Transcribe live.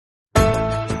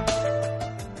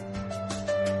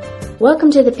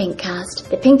Welcome to the PinkCast,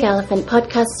 the Pink Elephant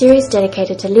podcast series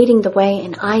dedicated to leading the way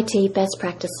in IT best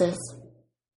practices.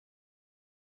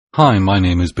 Hi, my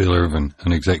name is Bill Irvine,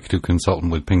 an executive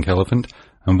consultant with Pink Elephant,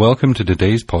 and welcome to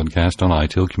today's podcast on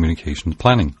ITIL Communications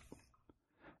Planning.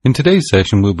 In today's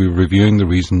session, we'll be reviewing the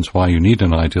reasons why you need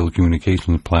an ITIL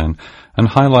Communications Plan and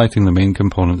highlighting the main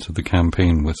components of the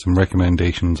campaign with some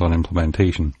recommendations on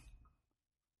implementation.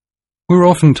 We're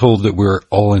often told that we're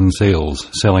all in sales,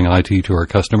 selling IT to our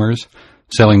customers,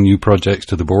 selling new projects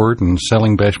to the board, and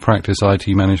selling best practice IT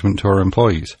management to our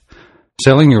employees.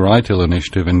 Selling your ITIL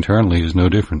initiative internally is no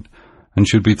different, and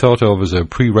should be thought of as a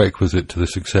prerequisite to the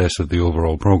success of the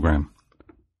overall program.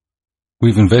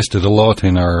 We've invested a lot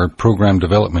in our program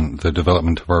development, the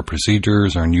development of our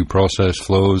procedures, our new process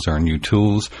flows, our new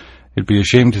tools. It'd be a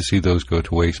shame to see those go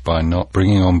to waste by not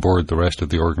bringing on board the rest of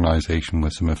the organization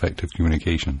with some effective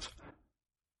communications.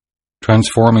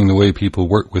 Transforming the way people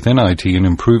work within IT and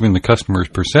improving the customer's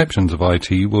perceptions of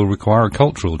IT will require a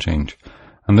cultural change,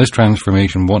 and this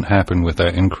transformation won't happen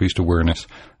without increased awareness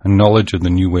and knowledge of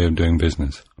the new way of doing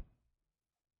business.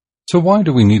 So why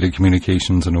do we need a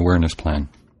communications and awareness plan?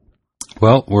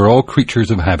 Well, we're all creatures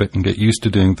of habit and get used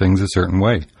to doing things a certain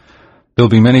way. There'll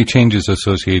be many changes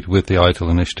associated with the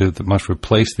ITIL initiative that must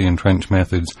replace the entrenched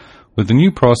methods with the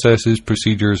new processes,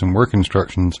 procedures, and work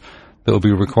instructions that will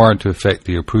be required to effect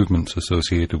the improvements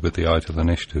associated with the ITIL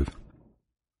initiative.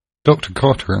 Dr.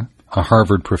 Cotter, a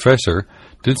Harvard professor,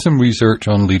 did some research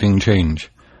on leading change,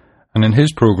 and in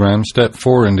his program, Step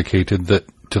 4 indicated that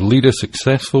to lead a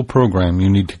successful program,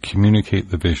 you need to communicate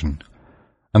the vision,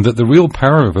 and that the real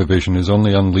power of a vision is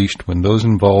only unleashed when those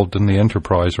involved in the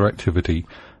enterprise or activity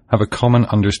have a common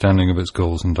understanding of its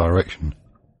goals and direction.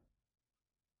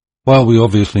 While we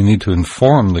obviously need to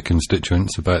inform the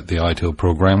constituents about the ITIL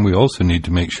program, we also need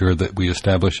to make sure that we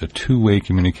establish a two-way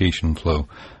communication flow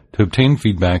to obtain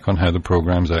feedback on how the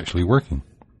program is actually working.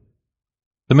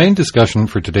 The main discussion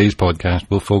for today's podcast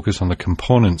will focus on the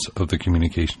components of the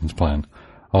communications plan.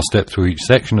 I'll step through each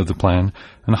section of the plan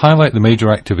and highlight the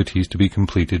major activities to be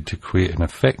completed to create an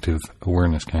effective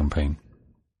awareness campaign.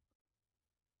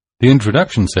 The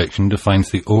introduction section defines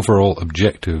the overall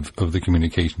objective of the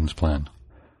communications plan.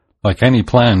 Like any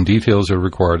plan, details are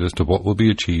required as to what will be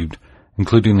achieved,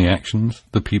 including the actions,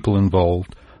 the people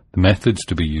involved, the methods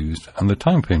to be used, and the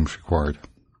timeframes required.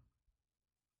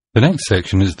 The next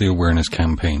section is the awareness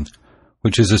campaign,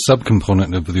 which is a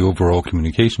subcomponent of the overall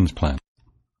communications plan.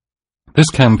 This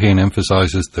campaign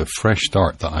emphasizes the fresh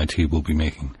start that IT will be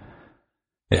making.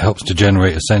 It helps to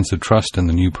generate a sense of trust in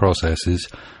the new processes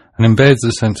and embeds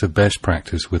a sense of best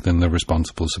practice within the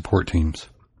responsible support teams.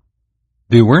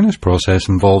 The awareness process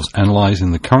involves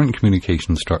analyzing the current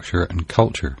communication structure and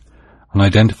culture and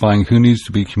identifying who needs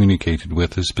to be communicated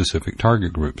with as specific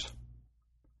target groups.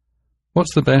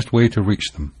 What's the best way to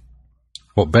reach them?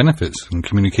 What benefits and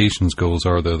communications goals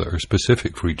are there that are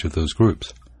specific for each of those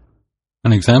groups?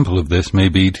 An example of this may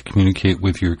be to communicate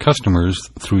with your customers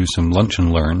through some lunch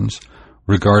and learns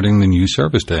regarding the new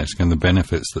service desk and the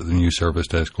benefits that the new service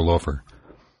desk will offer.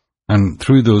 And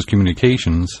through those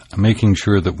communications, making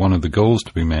sure that one of the goals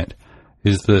to be met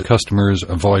is that customers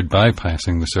avoid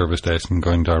bypassing the service desk and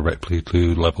going directly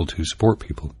to level 2 support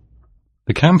people.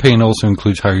 The campaign also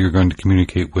includes how you're going to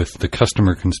communicate with the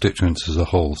customer constituents as a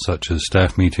whole, such as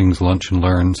staff meetings, lunch and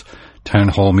learns, town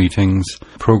hall meetings,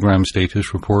 program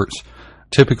status reports.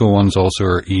 Typical ones also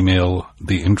are email,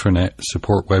 the intranet,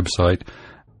 support website.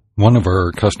 One of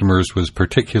our customers was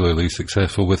particularly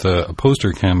successful with a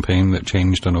poster campaign that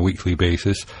changed on a weekly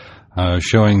basis,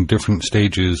 showing different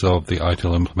stages of the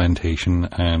ITIL implementation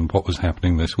and what was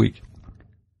happening this week.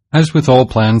 As with all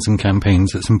plans and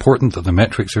campaigns, it's important that the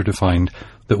metrics are defined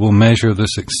that will measure the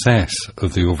success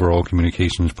of the overall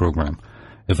communications program,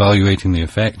 evaluating the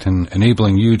effect and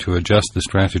enabling you to adjust the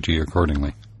strategy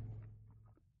accordingly.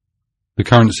 The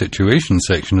current situation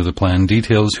section of the plan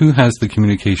details who has the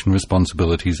communication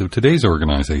responsibilities of today's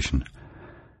organization.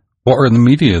 What are the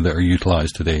media that are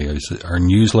utilized today? Are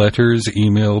newsletters,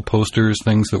 email, posters,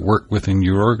 things that work within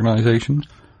your organization?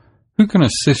 Who can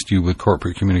assist you with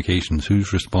corporate communications?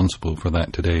 Who's responsible for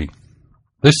that today?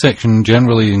 This section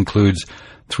generally includes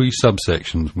 3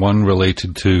 subsections, one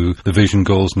related to the vision,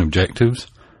 goals, and objectives,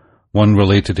 one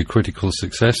related to critical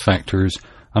success factors,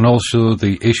 and also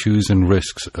the issues and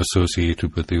risks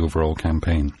associated with the overall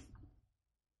campaign.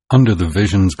 Under the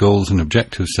Visions, Goals and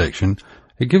Objectives section,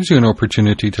 it gives you an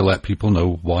opportunity to let people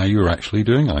know why you're actually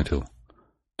doing ITIL,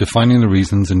 defining the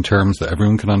reasons in terms that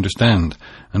everyone can understand,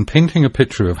 and painting a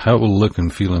picture of how it will look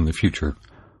and feel in the future.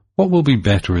 What will be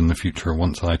better in the future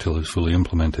once ITIL is fully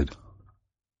implemented?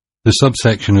 The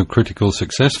subsection of critical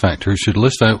success factors should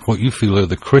list out what you feel are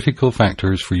the critical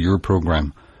factors for your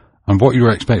program and what your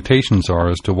expectations are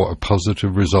as to what a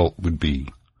positive result would be.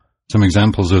 Some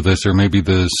examples of this are maybe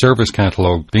the service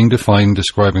catalogue being defined,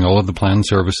 describing all of the planned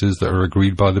services that are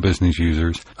agreed by the business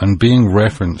users and being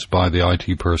referenced by the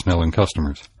IT personnel and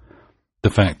customers. The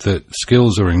fact that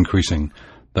skills are increasing,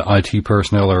 that IT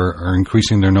personnel are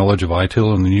increasing their knowledge of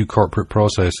ITIL and the new corporate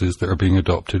processes that are being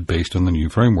adopted based on the new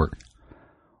framework.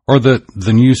 Or that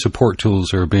the new support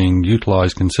tools are being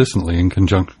utilized consistently in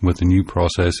conjunction with the new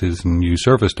processes and new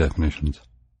service definitions.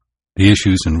 The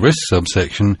issues and risks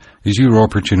subsection is your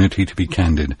opportunity to be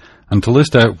candid and to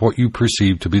list out what you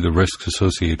perceive to be the risks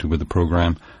associated with the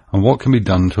program and what can be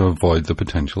done to avoid the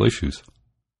potential issues.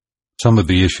 Some of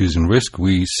the issues and risks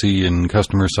we see in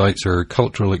customer sites are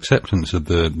cultural acceptance of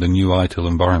the new ITIL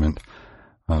environment,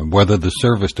 whether the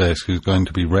service desk is going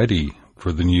to be ready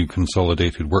for the new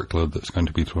consolidated workload that's going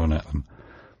to be thrown at them.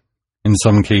 In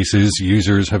some cases,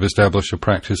 users have established a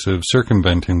practice of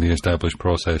circumventing the established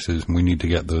processes, and we need to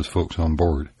get those folks on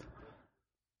board.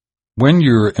 When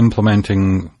you're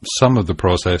implementing some of the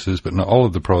processes, but not all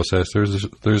of the processes,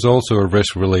 there's also a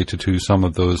risk related to some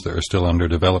of those that are still under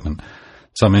development,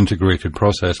 some integrated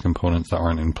process components that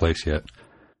aren't in place yet.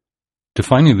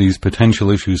 Defining these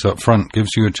potential issues up front gives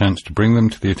you a chance to bring them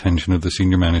to the attention of the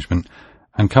senior management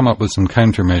and come up with some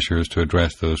countermeasures to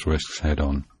address those risks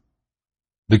head-on.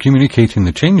 The Communicating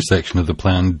the Change section of the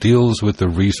plan deals with the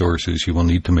resources you will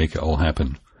need to make it all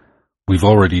happen. We've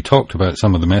already talked about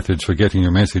some of the methods for getting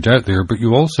your message out there, but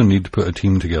you also need to put a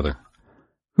team together.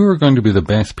 Who are going to be the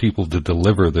best people to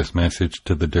deliver this message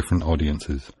to the different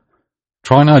audiences?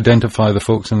 Try and identify the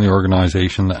folks in the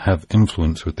organization that have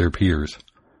influence with their peers.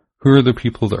 Who are the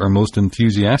people that are most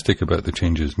enthusiastic about the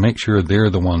changes? Make sure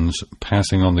they're the ones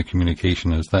passing on the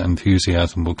communication, as that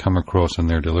enthusiasm will come across in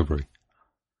their delivery.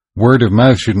 Word of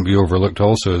mouth shouldn't be overlooked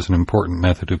also as an important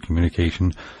method of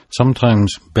communication,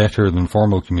 sometimes better than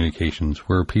formal communications,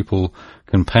 where people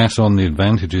can pass on the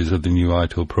advantages of the new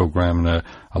ITIL program in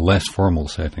a less formal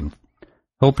setting,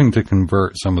 helping to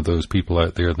convert some of those people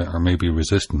out there that are maybe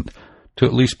resistant to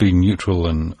at least be neutral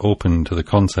and open to the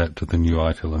concept of the new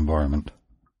ITIL environment.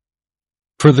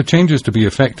 For the changes to be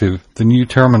effective, the new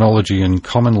terminology and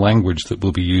common language that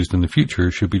will be used in the future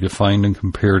should be defined and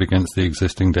compared against the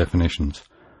existing definitions.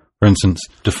 For instance,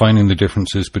 defining the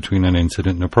differences between an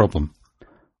incident and a problem,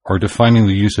 or defining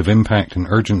the use of impact and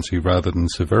urgency rather than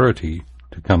severity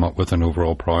to come up with an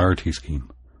overall priority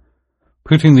scheme.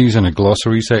 Putting these in a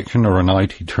glossary section or an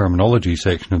IT terminology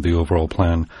section of the overall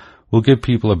plan will give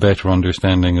people a better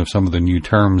understanding of some of the new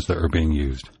terms that are being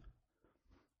used.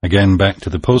 Again, back to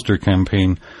the poster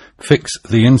campaign, fix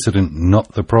the incident,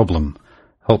 not the problem,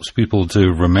 helps people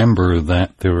to remember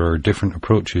that there are different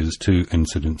approaches to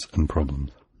incidents and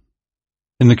problems.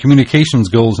 In the communications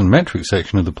goals and metrics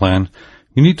section of the plan,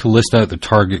 you need to list out the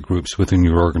target groups within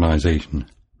your organization.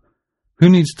 Who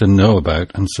needs to know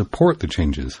about and support the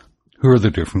changes? Who are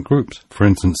the different groups? For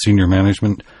instance, senior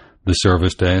management, the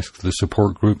service desk, the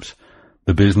support groups,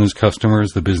 the business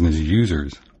customers, the business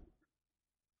users.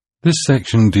 This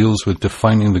section deals with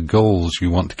defining the goals you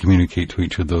want to communicate to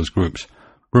each of those groups,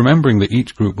 remembering that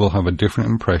each group will have a different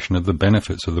impression of the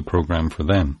benefits of the program for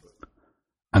them,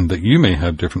 and that you may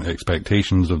have different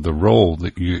expectations of the role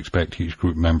that you expect each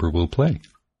group member will play.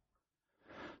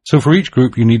 So for each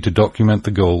group, you need to document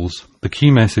the goals, the key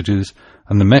messages,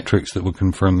 and the metrics that will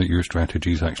confirm that your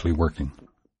strategy is actually working.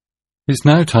 It's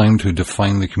now time to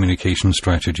define the communication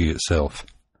strategy itself.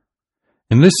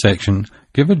 In this section,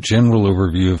 give a general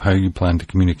overview of how you plan to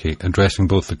communicate, addressing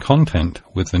both the content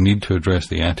with the need to address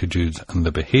the attitudes and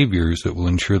the behaviors that will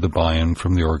ensure the buy-in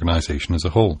from the organization as a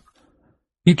whole.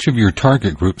 Each of your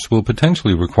target groups will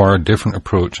potentially require a different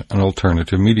approach and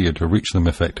alternative media to reach them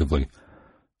effectively.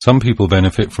 Some people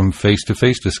benefit from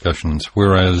face-to-face discussions,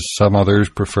 whereas some others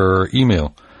prefer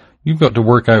email. You've got to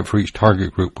work out for each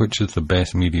target group which is the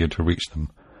best media to reach them.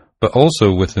 But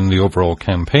also within the overall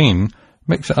campaign,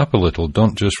 mix it up a little,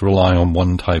 don't just rely on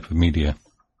one type of media.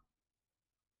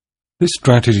 This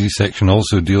strategy section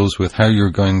also deals with how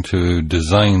you're going to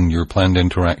design your planned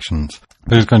interactions.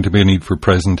 There's going to be a need for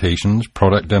presentations,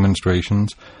 product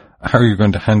demonstrations, how you're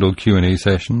going to handle Q&A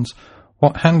sessions,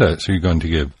 what handouts are you going to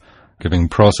give, giving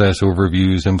process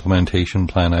overviews, implementation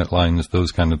plan outlines,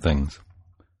 those kind of things.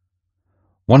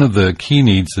 One of the key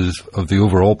needs of the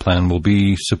overall plan will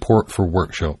be support for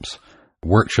workshops.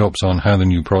 Workshops on how the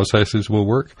new processes will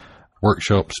work,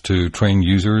 workshops to train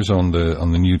users on the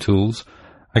new tools.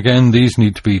 Again, these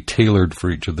need to be tailored for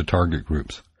each of the target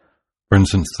groups. For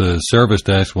instance, the service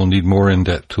desk will need more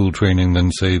in-depth tool training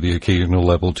than, say, the occasional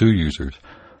level 2 users.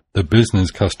 The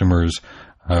business customers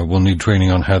will need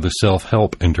training on how the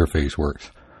self-help interface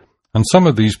works. And some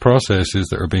of these processes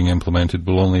that are being implemented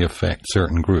will only affect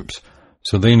certain groups,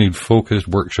 so they need focused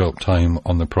workshop time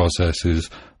on the processes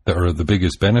that are of the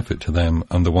biggest benefit to them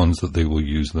and the ones that they will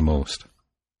use the most.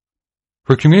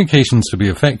 For communications to be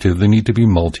effective, they need to be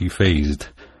multi-phased.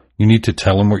 You need to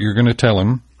tell them what you're going to tell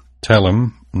them,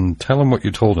 and tell them what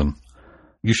you told them.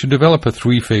 You should develop a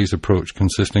 3-phase approach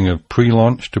consisting of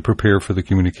pre-launch to prepare for the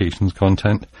communications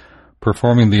content,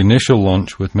 performing the initial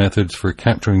launch with methods for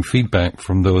capturing feedback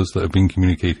from those that have been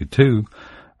communicated to,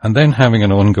 and then having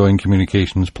an ongoing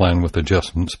communications plan with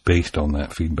adjustments based on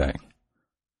that feedback.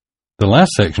 The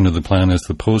last section of the plan is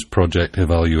the post-project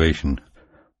evaluation.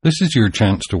 This is your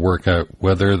chance to work out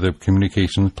whether the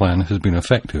communications plan has been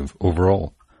effective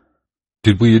overall.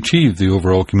 Did we achieve the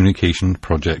overall communication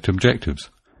project objectives?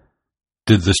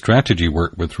 Did the strategy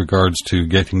work with regards to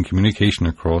getting communication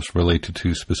across related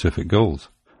to specific goals?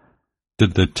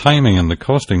 Did the timing and the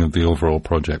costing of the overall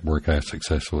project work out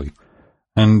successfully?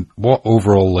 And what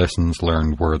overall lessons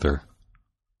learned were there?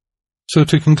 So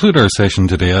to conclude our session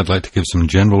today, I'd like to give some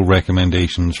general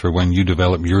recommendations for when you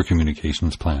develop your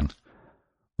communications plan.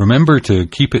 Remember to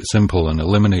keep it simple and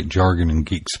eliminate jargon and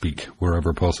geek speak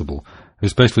wherever possible,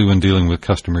 especially when dealing with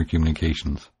customer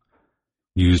communications.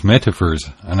 Use metaphors,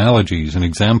 analogies, and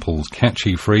examples,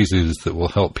 catchy phrases that will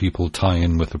help people tie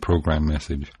in with the program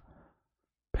message.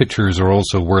 Pictures are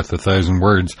also worth 1,000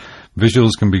 words.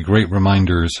 Visuals can be great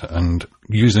reminders, and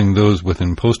using those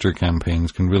within poster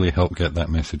campaigns can really help get that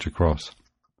message across.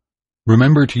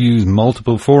 Remember to use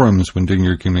multiple forums when doing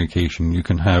your communication. You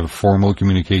can have formal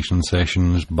communication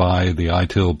sessions by the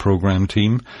ITIL program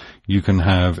team. You can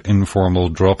have informal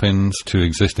drop-ins to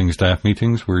existing staff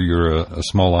meetings where you're a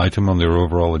small item on their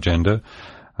overall agenda.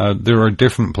 There are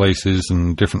different places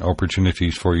and different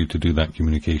opportunities for you to do that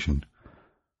communication.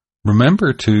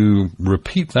 Remember to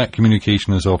repeat that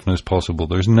communication as often as possible.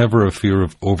 There's never a fear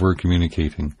of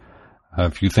over-communicating.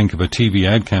 If you think of a TV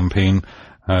ad campaign,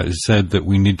 it's said that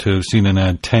we need to have seen an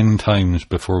ad 10 times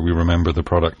before we remember the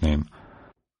product name.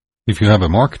 If you have a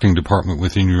marketing department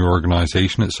within your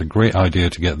organization, it's a great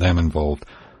idea to get them involved.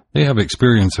 They have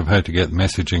experience of how to get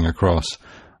messaging across,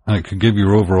 and it could give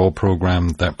your overall program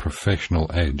that professional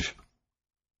edge.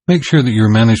 Make sure that your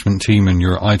management team and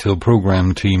your ITIL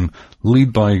program team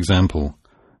lead by example.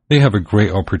 They have a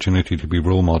great opportunity to be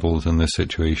role models in this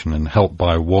situation and help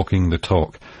by walking the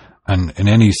talk, and in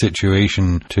any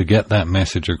situation to get that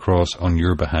message across on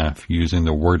your behalf using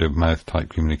the word-of-mouth type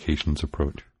communications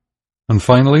approach. And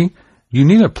finally, you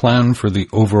need a plan for the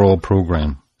overall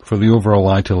program, for the overall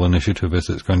ITIL initiative as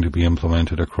it's going to be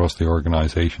implemented across the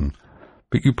organization.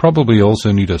 But you probably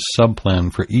also need a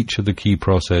sub-plan for each of the key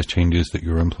process changes that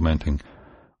you're implementing.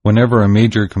 Whenever a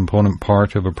major component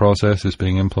part of a process is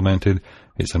being implemented,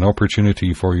 it's an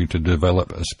opportunity for you to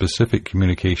develop a specific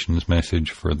communications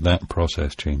message for that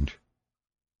process change.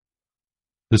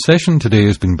 The session today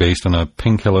has been based on a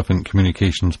Pink Elephant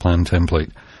Communications Plan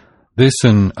template. This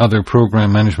and other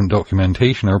program management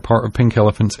documentation are part of Pink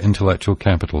Elephant's intellectual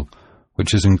capital,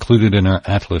 which is included in our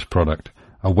Atlas product,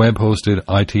 a web-hosted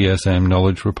ITSM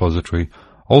knowledge repository,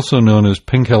 also known as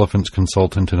Pink Elephant's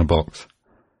Consultant in a Box.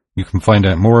 You can find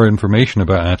out more information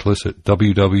about Atlas at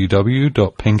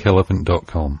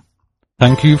www.pinkelephant.com.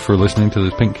 Thank you for listening to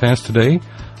the PinkCast today.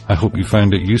 I hope you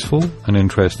found it useful and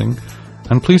interesting.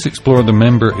 And please explore the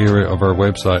member area of our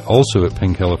website, also at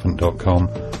pinkelephant.com,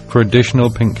 for additional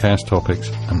PinkCast topics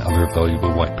and other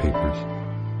valuable white papers.